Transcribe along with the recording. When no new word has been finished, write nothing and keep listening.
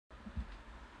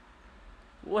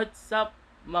What's up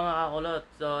mga kakulot?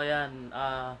 So ayan,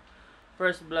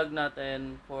 first vlog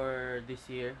natin for this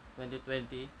year,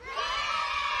 2020.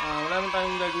 Wala naman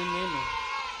tayong gagawin ngayon eh.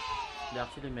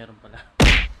 Actually meron pala.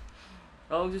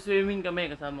 So magsiswimming kami,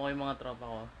 kasama ko yung mga tropa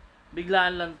ko.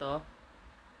 Biglaan lang to.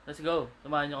 Let's go,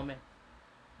 samahan nyo kami.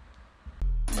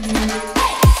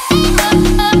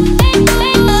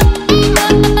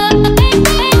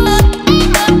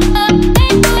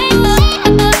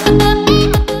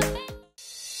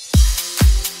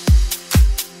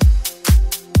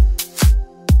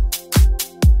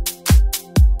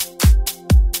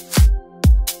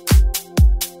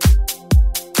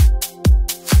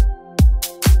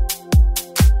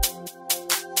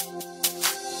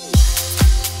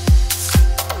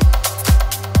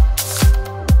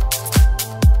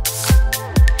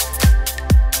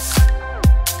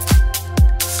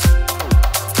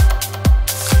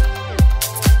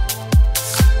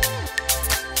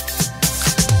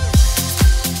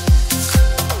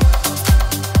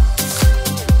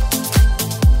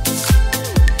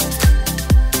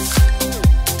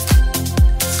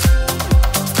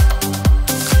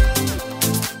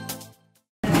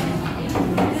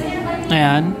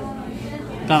 Ayan,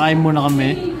 kakain muna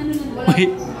kami.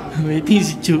 Waiting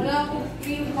si Chu.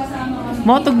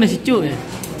 Motog na si Chu eh.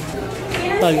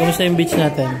 Tol, kamusta yung beach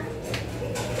natin?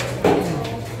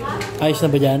 Ayos na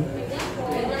ba dyan?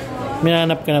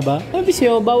 Minanap ka na ba? Ay,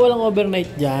 bisyo, bawal ang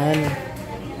overnight dyan.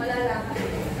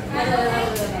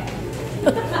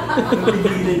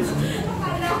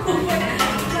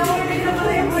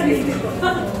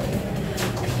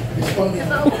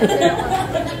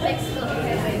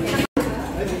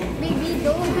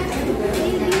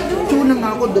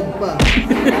 Ako dog pa.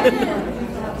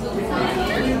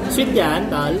 Sweet yan,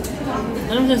 Tal.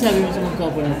 Anong sasabi mo sa mga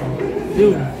couple na ito?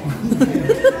 Yun.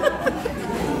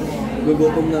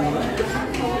 Gugutom na ako.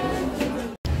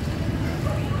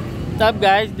 What's up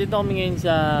guys? Dito kami ngayon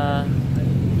sa...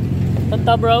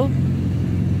 Santa bro?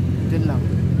 Diyan lang.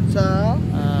 Sa?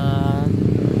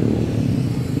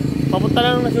 Papunta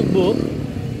lang ng Nasugbu.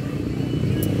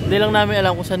 Hindi lang namin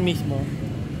alam kung saan mismo.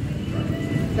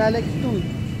 Galax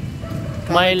 2.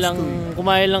 Kumain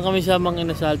lang kami sa Mang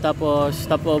Inasal, tapos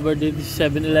stop over dito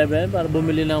sa 7-Eleven para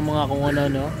bumili ng mga kung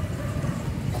ano-ano.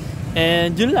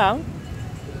 And yun lang.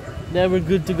 Then we're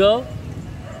good to go.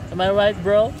 Am I right,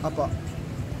 bro? Apo.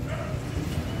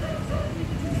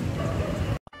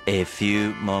 A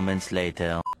few moments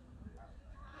later.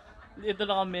 Dito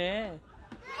na kami.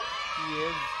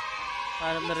 Yes.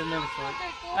 Hanap na rin ng resort.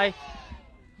 Ay!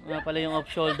 Nga pala yung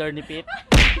off-shoulder ni Pete.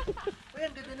 Uy,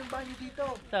 ang ganda ng banyo dito.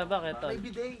 Sa bakit to? May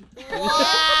bidet.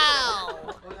 Wow!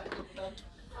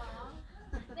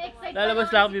 Lalabas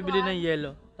lang ako bibili ng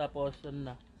yelo. Tapos ano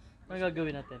na? Ano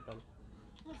gagawin natin, tol?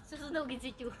 Susunugin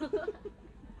si Chu.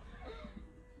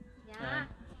 Yeah.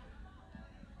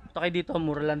 Ito kayo dito,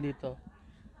 mura lang dito.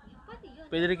 Pati yun.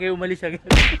 Pwede rin kayo umalis agad.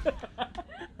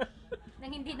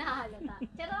 Nang hindi nahalata.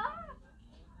 Charot!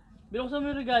 Binuksan mo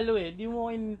yung regalo eh. Hindi mo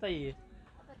ko inintay eh.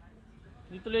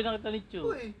 Dito tuloy nakita ni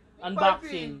Chu. Uy,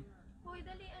 unboxing. Uy,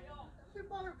 dali ano? Si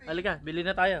Barbie. Halika, bili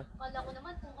na tayo. Kala ko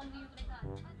naman kung ano yung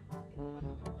regalo.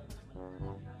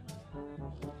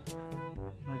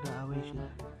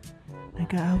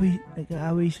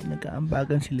 Nag-aaway sila.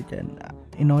 Nagkaambagan sila dyan.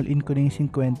 In-all in ko na yung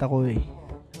 50 ko eh.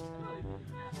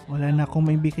 Wala na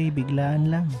akong may bigay, biglaan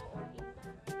lang.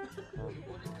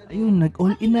 Ayun,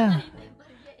 nag-all in na.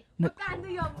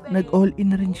 Nag-all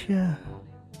in na rin siya.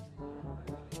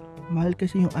 Mahal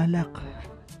kasi yung alak.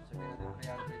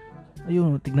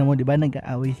 Ayun, tignan mo, 'di ba?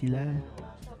 Nag-aaway sila.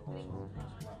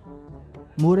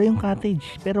 Mura yung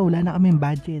cottage, pero wala na kaming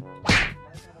budget.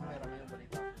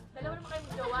 Dalawa naman kayo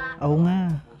magawa. Oo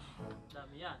nga.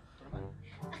 Dami yan.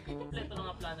 Kompleto na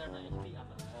nga planner na yung SPA.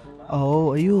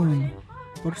 Oo, ayun.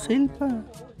 For sale pa. Anong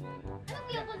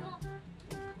biyakon mo?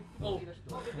 Oh.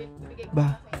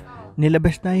 Ba,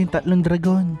 nilabas na yung 3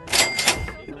 dragon.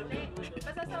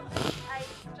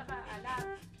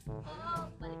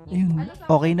 Ayun,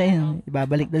 okay na yun.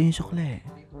 Ibabalik daw yung sukle.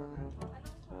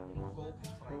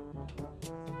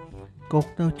 Coke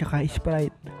daw, tsaka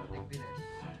Sprite.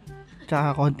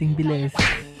 Tsaka konting bilis.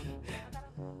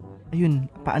 Ayun,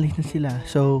 paalis na sila.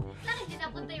 So,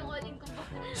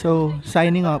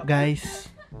 signing off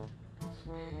guys.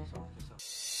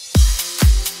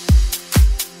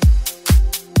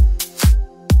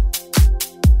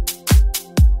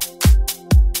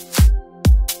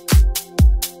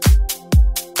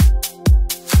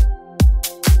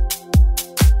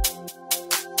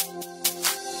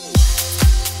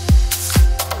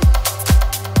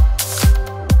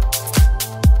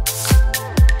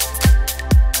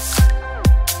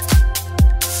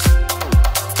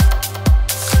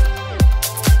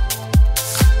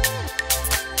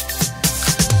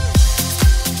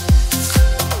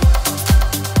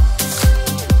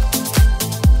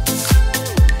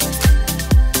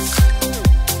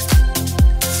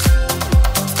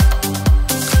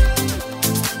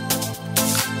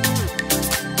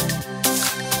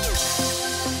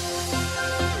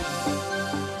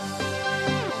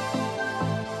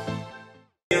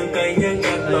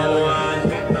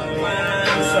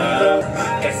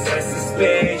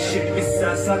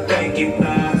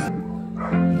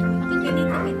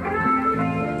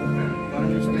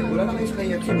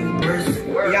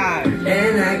 Yeah.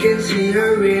 And I can see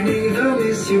her winning the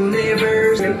Miss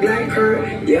Universe. Like her,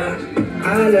 yeah,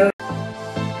 I love.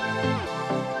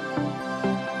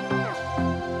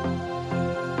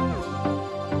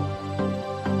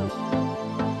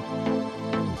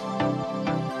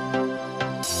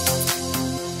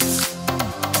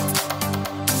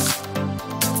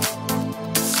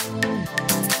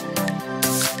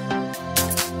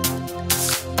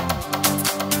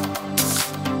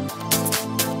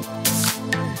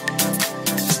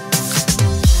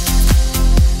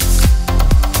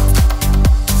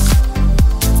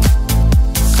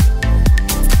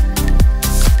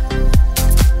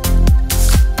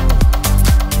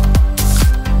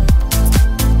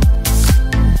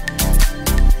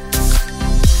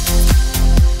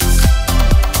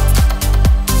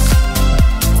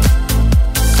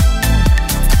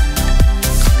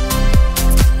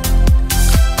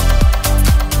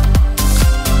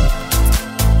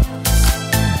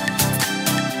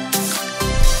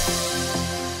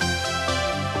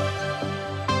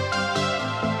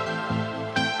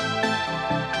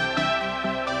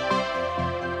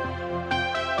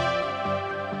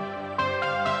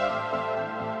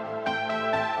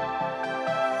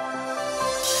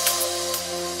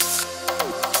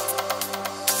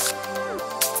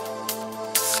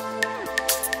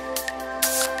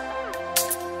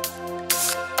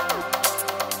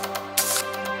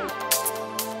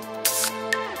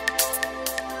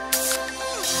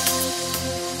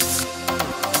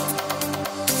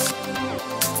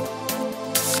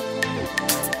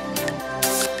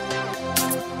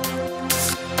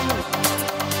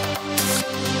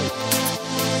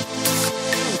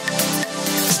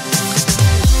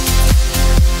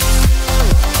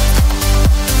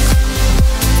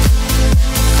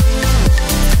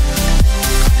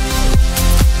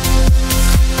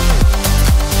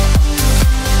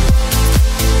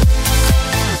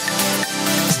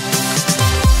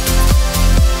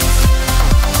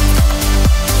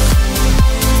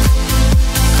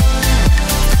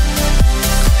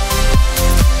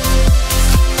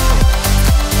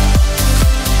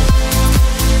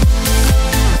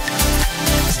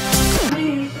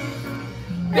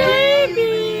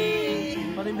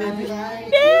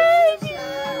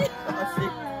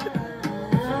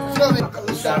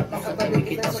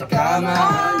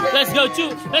 Let's go, Chu!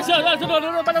 Let's go! Let's go!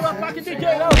 No, bakit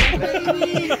DJ?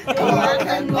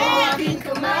 Hawakan mo aking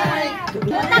kamay.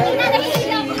 Tangin na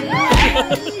nahihilang ko.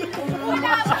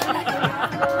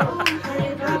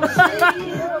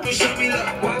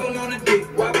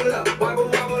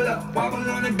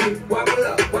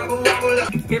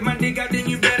 Get my dick out, then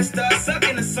you better start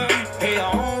sucking or something. Hey,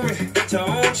 your own rent, your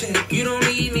own check. You don't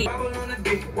need me. Wobble on the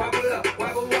dick, wobble up,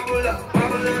 wobble, wobble up,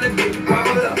 wobble on the dick,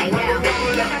 wobble up, wobble,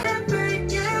 wobble up.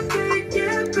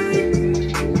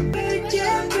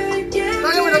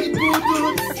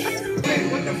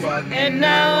 And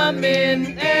now I'm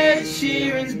in Ed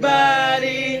Sheeran's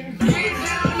body. Get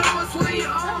down low and swing your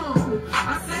arm.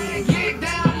 I said get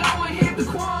down low and hit the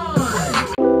quad.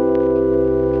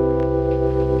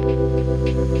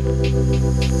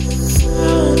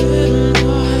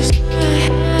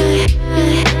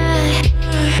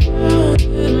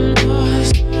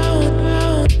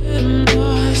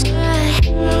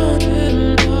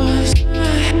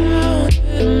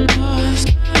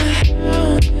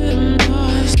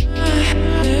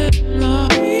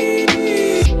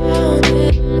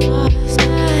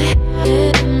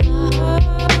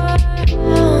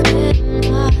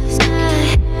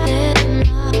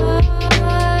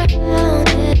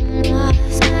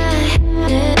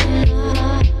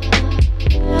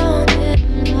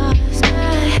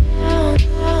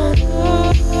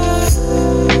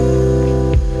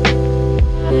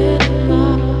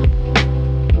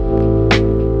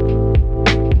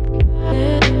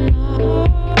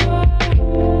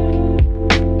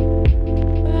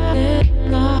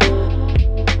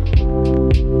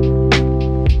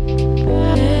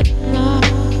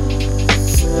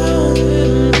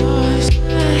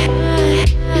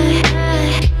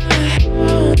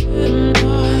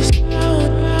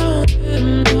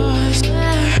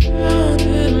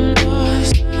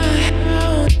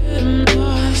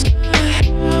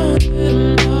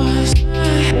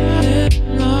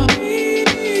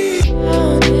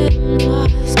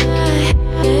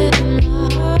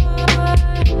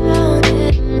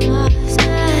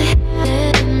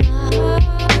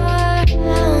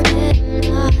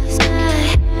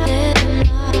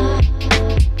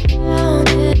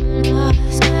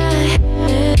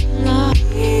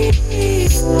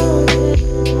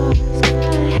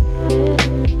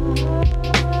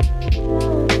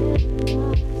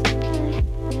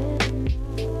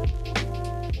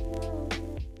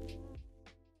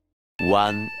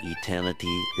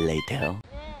 eternity later.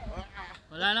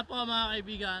 Wala na po mga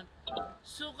kaibigan.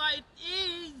 Suka it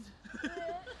is!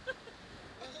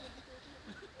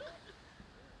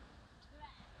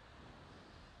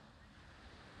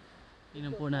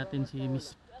 Tingnan po natin si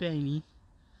Miss Penny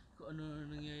kung ano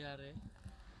nangyayari.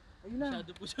 Ayun na.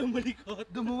 Masyado po siya malikot.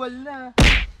 Dumuwal na.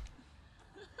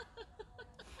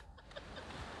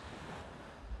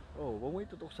 Oh, huwag mo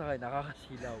itutok sa akin,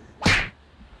 nakakasilaw.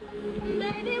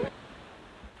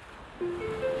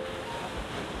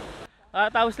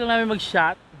 Tapos lang namin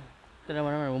mag-shot. Ito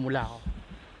naman mamula ako.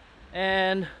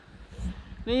 And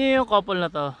yun yung couple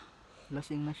na to.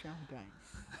 Lasing na siya, guys.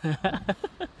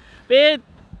 Pete!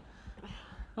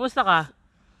 Kamusta ka?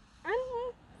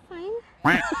 Fine.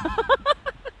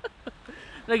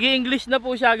 Nag-i-English na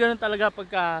po siya, ganun talaga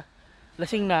pagka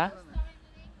lasing na.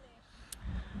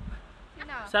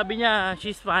 Sabi niya,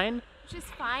 she's fine. She's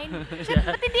fine. Shit,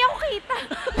 ba't hindi ako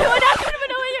kita? Liwanagan naman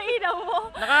naman yung ilaw mo.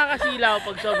 Nakakasilaw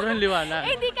pag sobrang liwanag.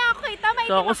 Eh, hindi ka ako kita.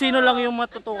 So kung sino lang yung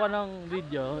matutukan ng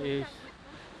video is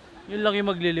yun lang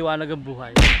yung magliliwanag ang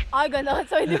buhay. Ay, gano'n.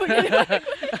 So, hindi mo niliwanag.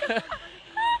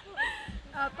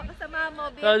 Pakasama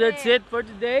mo, baby. So that's it for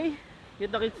today.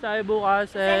 Kita-kits tayo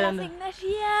bukas. And Lasing na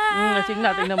siya. lasing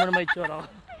na. Tingnan mo na may itsura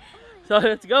ko. So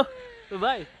let's go.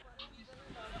 Bye-bye.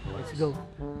 Let's go.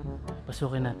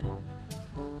 Pasukin natin.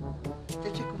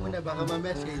 Check ko muna, baka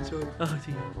mamaya schedule. Oh,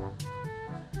 sige.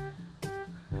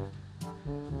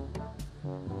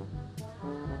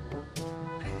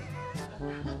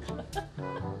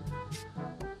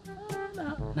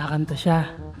 Nakanta siya,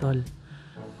 tol.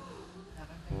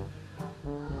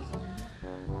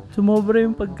 Sumobra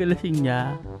yung pagkalasing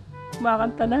niya.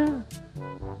 Makanta na.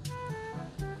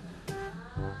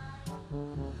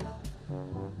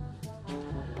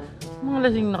 Mga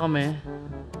lasing na kami.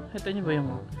 Ito niyo ba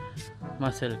yung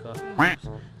muscle ko?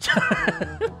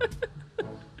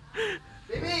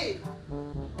 Baby!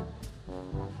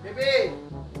 Baby!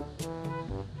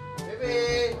 Baby!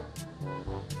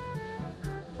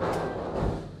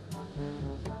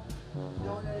 Hindi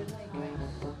ako narinig, guys.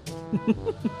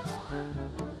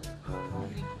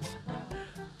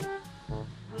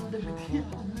 Walang damit yan.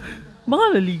 Baka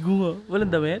naligo nga.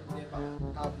 Walang damit? Hindi pa,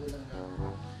 tabo lang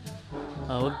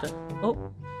na. Wag ta. Oh.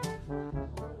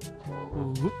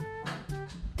 Whoop.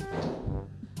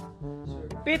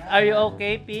 Pete, are you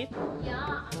okay, Pete?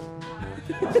 Yeah.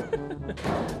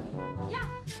 Yeah.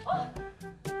 Oh!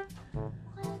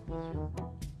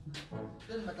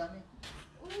 Doon, madami.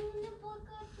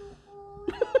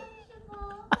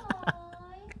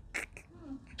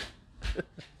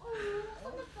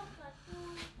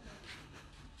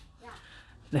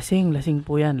 Lasing, lasing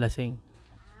po yan, lasing.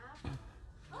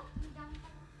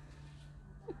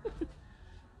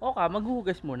 Okay,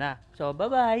 maghuhugas muna. So,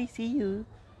 bye-bye. See you.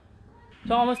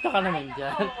 So, kamusta ka naman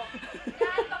dyan?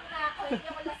 Naantok na ako. Hindi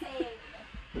ako lasing.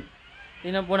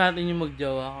 Tingnan po natin yung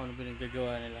magjowa kung ano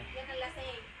pinaggagawa nila. Yan ang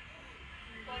lasing.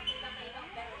 Konti na kayo ng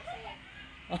pero lasing.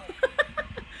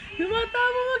 Diba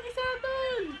tama mag-isa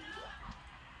doon?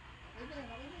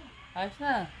 Ayos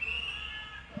na.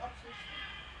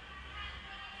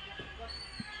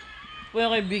 Po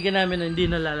yung kaibigan namin na hindi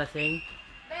nalalasing.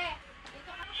 Be,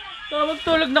 dito ka pa. So,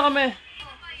 magtulog na kami.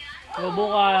 So,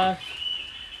 bukas.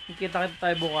 Kita-kita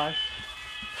tayo bukas.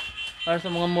 Para sa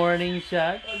mga morning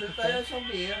shot. Ano tayo sa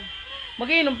beer?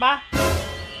 Mag-iinom pa?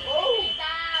 Hindi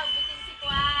daw. Bitin si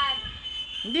Kwan.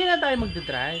 Hindi na tayo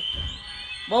magdadrive.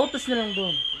 Bautos na lang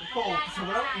doon. Oo, kasi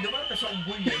wala, hindi naman kasi ang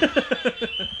bull eh.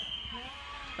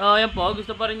 Oh, yan po.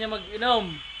 Gusto pa rin niya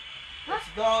mag-inom. Let's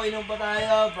go, inom pa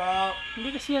tayo, bro.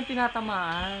 Hindi kasi yan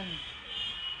tinatamaan.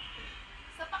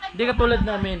 Sa pakit Hindi katulad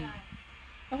namin.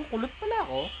 Ako, kulot pala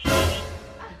ako.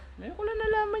 Ngayon ko lang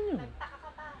nalaman yun. Taka ka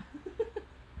pa.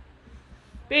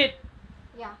 Pete!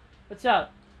 Yeah. What's up?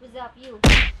 What's up, you?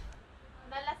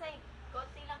 Nalasing.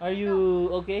 Konti lang. Are you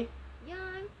okay? Yeah,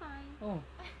 I'm fine. Oh.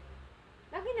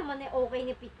 Lagi naman eh okay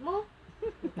ni Pete mo.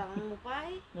 Tangan mo pa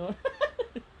eh. No?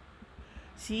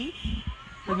 See?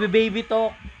 Nagbe-baby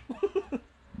talk.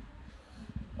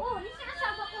 Oh, yung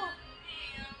sinasabi ko.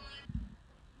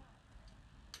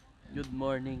 Good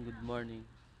morning, good morning.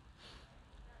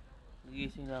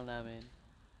 Nagising lang namin.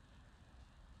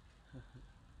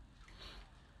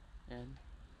 Yan.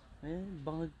 Ayan,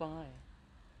 bangag pa nga eh.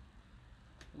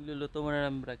 Nagluluto muna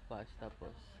ng breakfast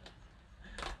tapos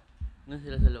nandun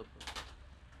sila sa loob. Ito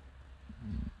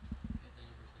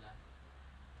niyo po sila.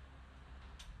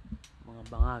 Mga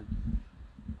bangag.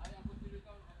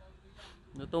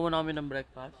 Luto muna kami ng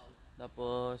breakfast.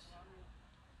 Tapos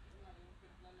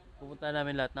pupunta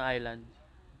namin lahat ng island.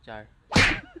 Char.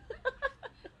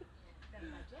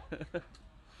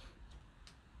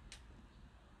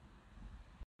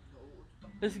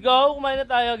 Let's go! Kumain na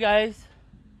tayo, guys.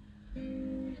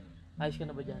 Ayos ka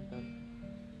na ba dyan, Tol?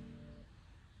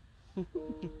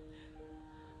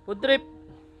 Food trip!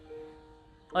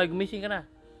 Oy, gumising ka na.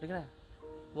 Halika na.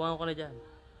 Buwangan ko na dyan.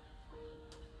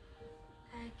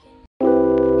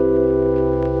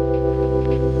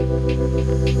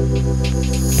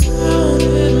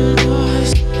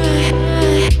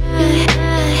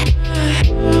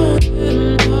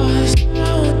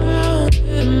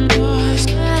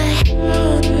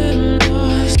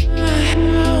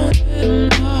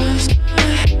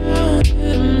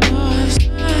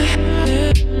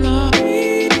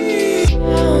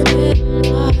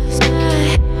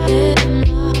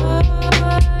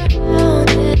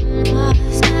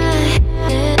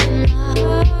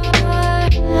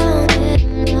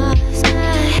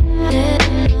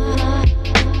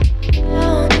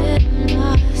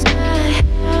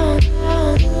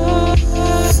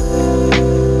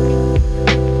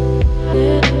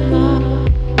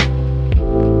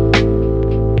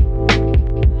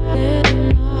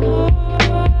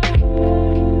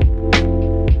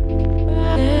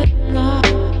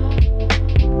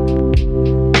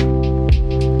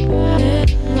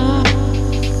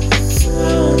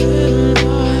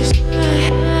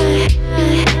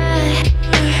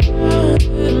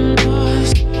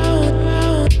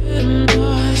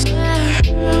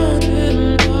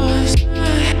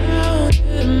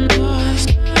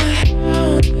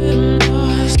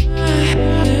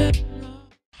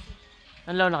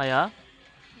 Anlaw na kaya?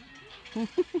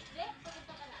 What's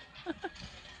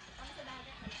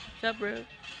up, bro?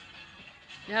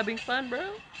 You having fun,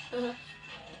 bro?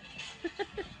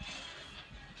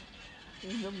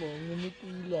 Ano mo, ngumiti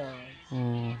lang.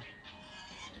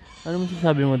 Ano mo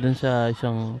sasabi mo dun sa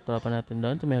isang tropa natin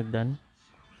doon? Tumihagdan?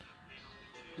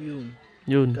 Yun.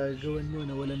 Gagawan mo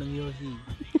na wala ng yosi.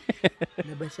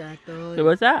 Nabasa to.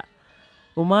 Nabasa.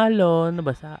 Umalo,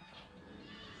 nabasa.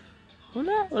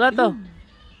 Wala to.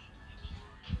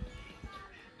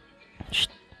 Shh.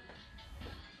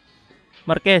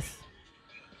 Marquez.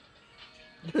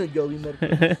 Joey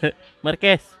Marquez.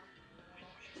 Marquez.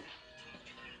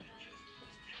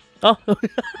 Oh.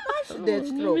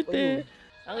 Deathstroke. Ngumiti.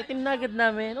 Ang itim na agad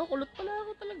namin. Oh, kulot pala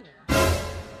ako talaga.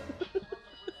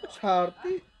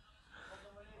 Sarte.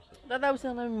 Tatapos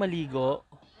na namin maligo.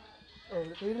 Oh,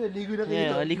 kayo naligo na kayo.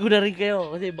 Yeah, ligo na rin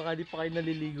kayo kasi baka di pa kayo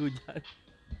naliligo dyan.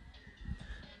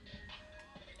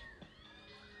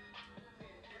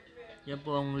 Yan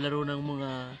po ang laro ng mga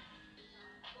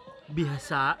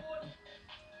bihasa.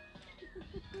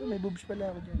 Oh, may boobs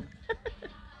pala ako dyan.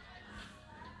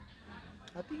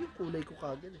 Ate yung kulay ko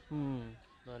kagad eh.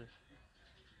 Tol.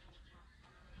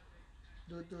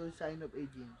 Do to sign of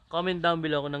aging. Comment down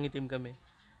below kung nangitim kami.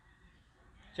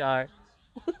 Char.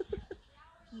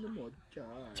 Ano mo?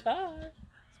 Char. Char.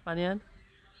 Paano yan?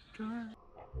 Char.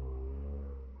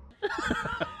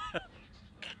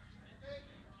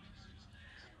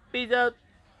 Peace out.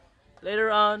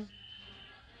 Later on.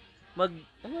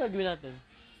 Ano gagawin natin?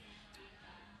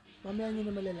 Mamaya nyo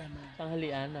na malalaman.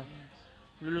 Tanghalian na.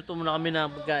 Luluto muna kami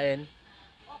ng pagkain.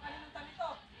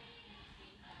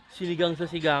 Sinigang sa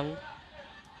sigang.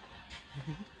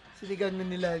 Sinigang na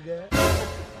nilaga.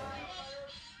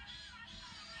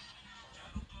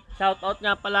 Shout out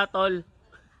nga pala, tol.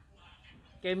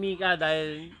 Kay Mika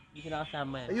dahil hindi siya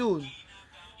nakasama yan. Ayun.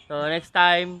 So next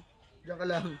time, Diyan ka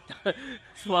lang.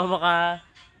 sumama ka.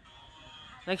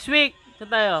 Next week,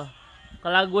 saan tayo?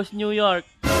 Calagos, New York.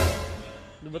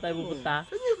 Doon ba tayo pupunta?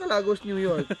 Saan yung Calagos, New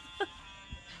York?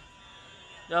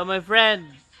 So my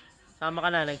friend, sama ka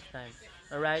na next time.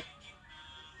 Alright?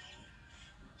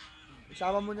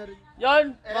 Isama mo na rin.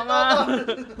 Yan!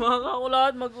 Mga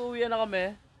kakulot, mag-uwi na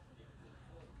kami.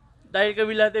 Dahil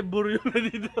kami lahat ay buryo na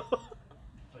dito.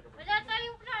 Wala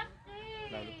tayong plastic.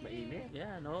 Lalot mainit.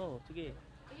 Yan, oo. Sige.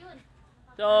 Ayun.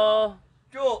 So,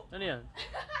 ano yan?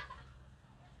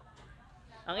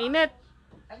 Ang init.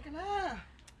 Halika na.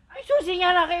 Ay, susi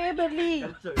nga na kay Everly.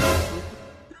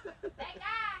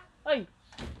 Teka. Ay!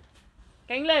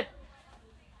 Kinglet!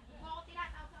 Kung ako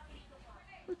tinatawag sa pinito ko.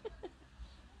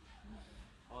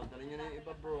 Oh, dala nyo na yung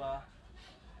iba, bro, ah.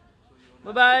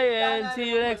 Bye-bye and see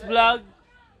you next vlog.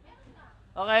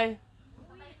 Okay?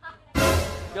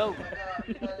 Go!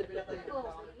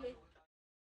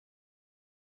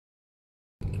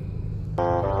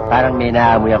 Parang may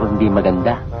naamoy ako hindi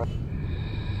maganda.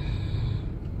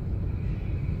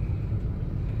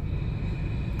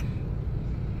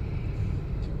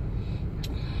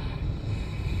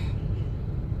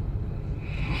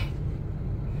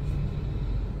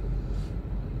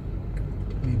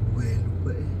 May buwelo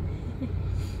pa eh.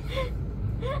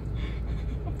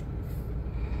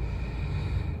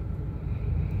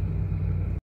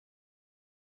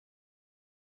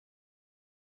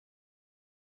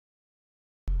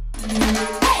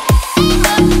 Bye.